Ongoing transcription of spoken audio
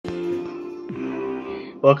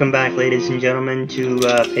Welcome back, ladies and gentlemen, to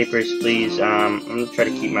Papers, Please. I'm gonna try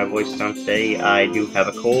to keep my voice down today. I do have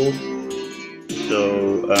a cold,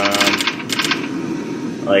 so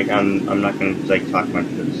I'm not gonna talk much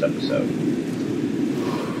for this episode.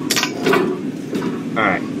 All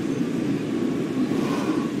right.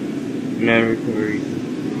 Ministry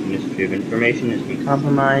of Information has been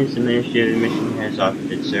compromised. The Ministry of Admission has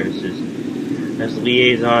offered its services as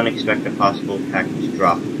liaison. Expect a possible package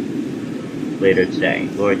drop later today.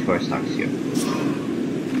 Lori Torres talks to you.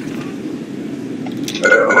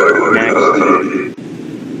 Next.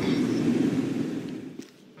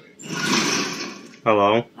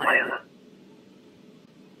 Hello.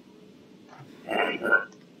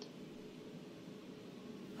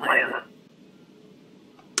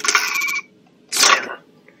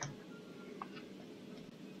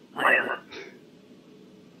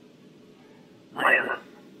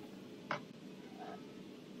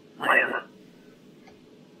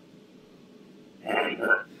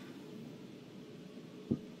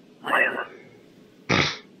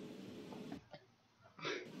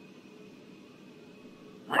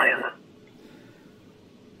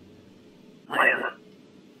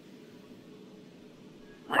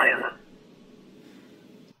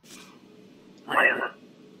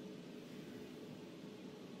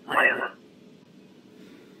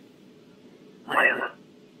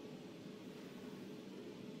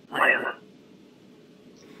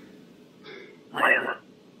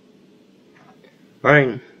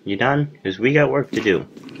 Alright, you done? Because we got work to do.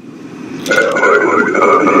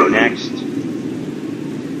 Next.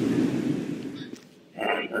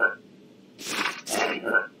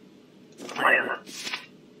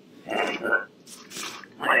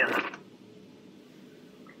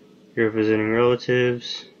 You're visiting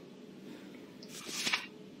relatives.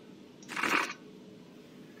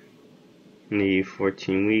 In the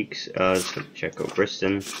 14 weeks, let's check out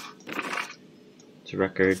Briston. It's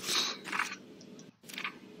records.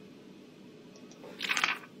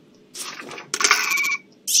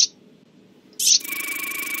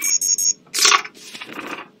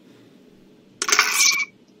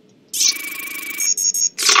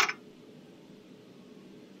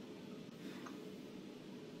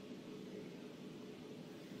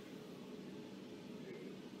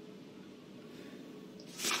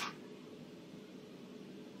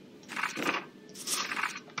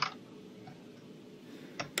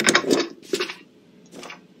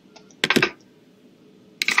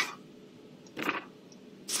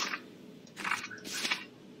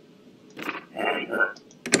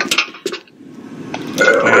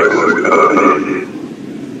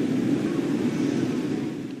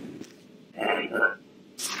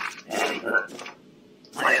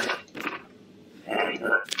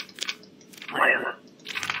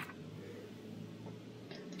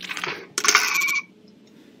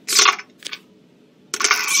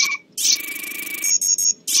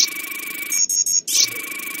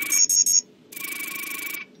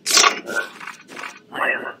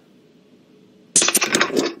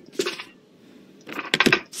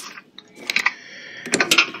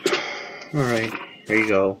 Alright, here you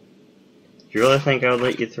go. Do you really think I would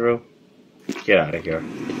let you through? Get out of here.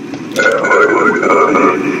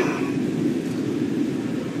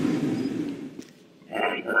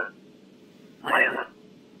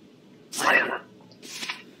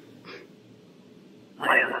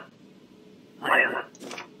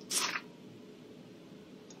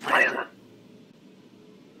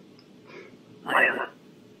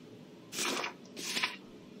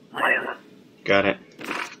 Got it.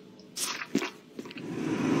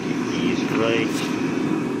 He's right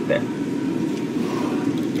there.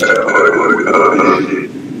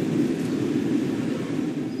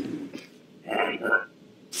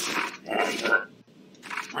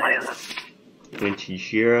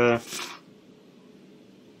 Winchijira.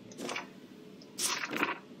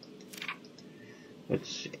 Let's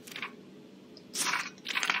see.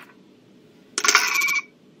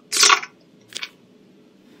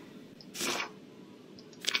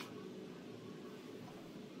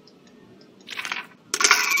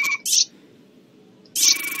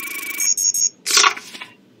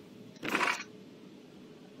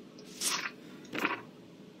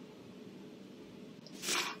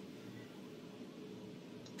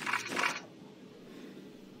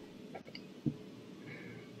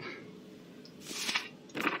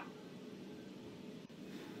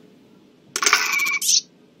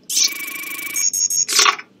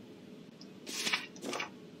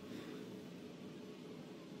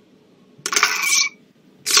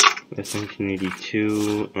 Western Community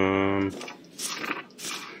 2,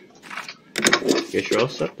 guess you're all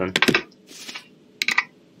set then.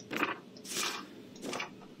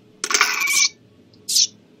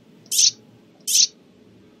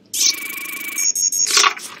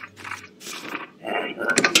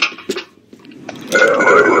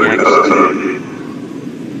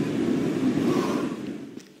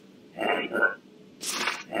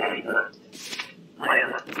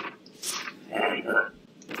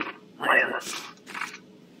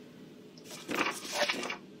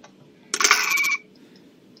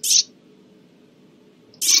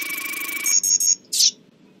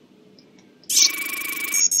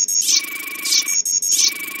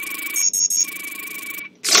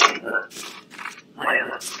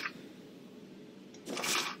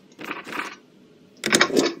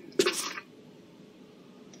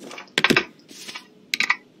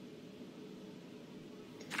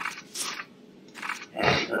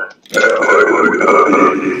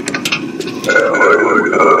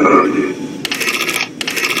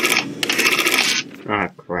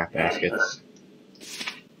 wrap baskets.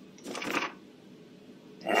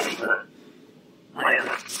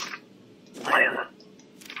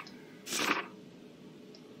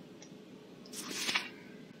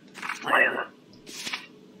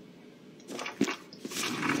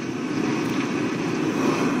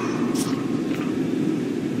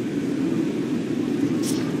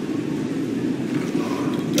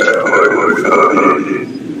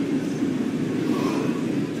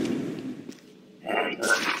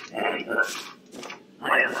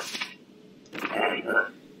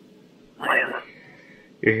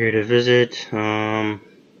 You're here to visit, alright,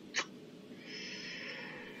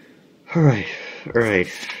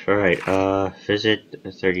 visit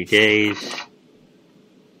 30 days.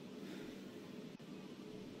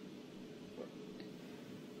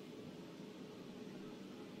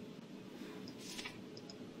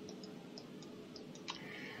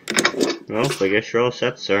 Well, I guess you're all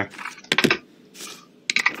set, sir.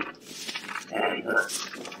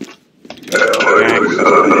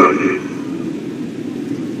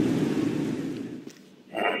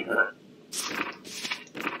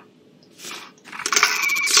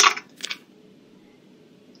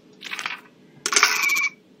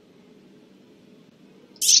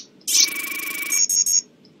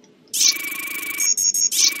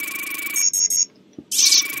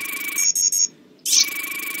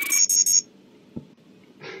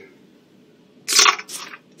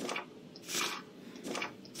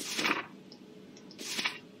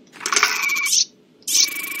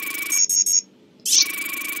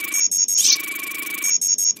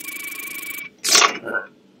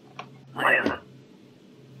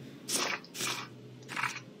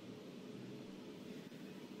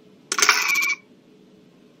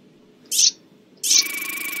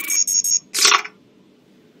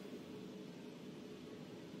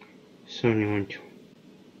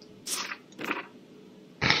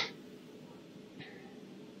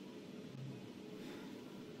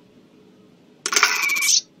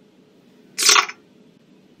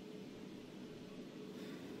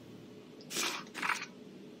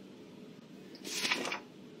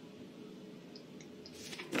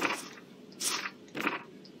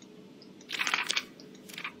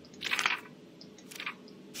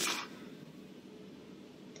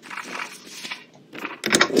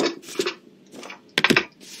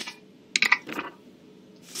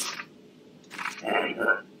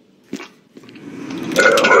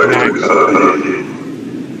 Next.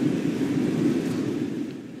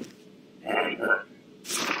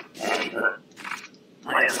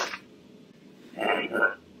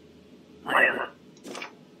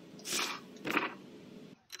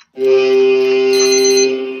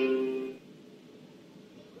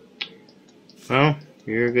 Well,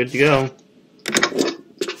 you're good to go.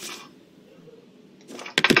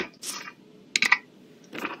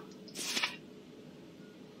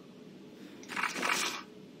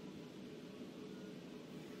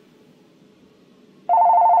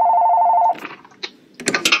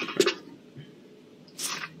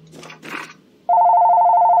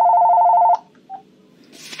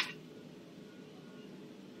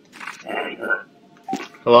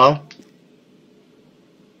 Hello?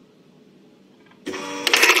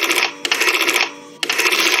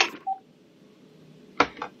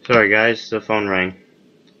 Sorry guys, the phone rang.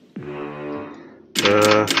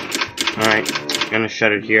 Alright, gonna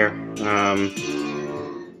shut it here.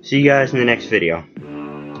 See you guys in the next video.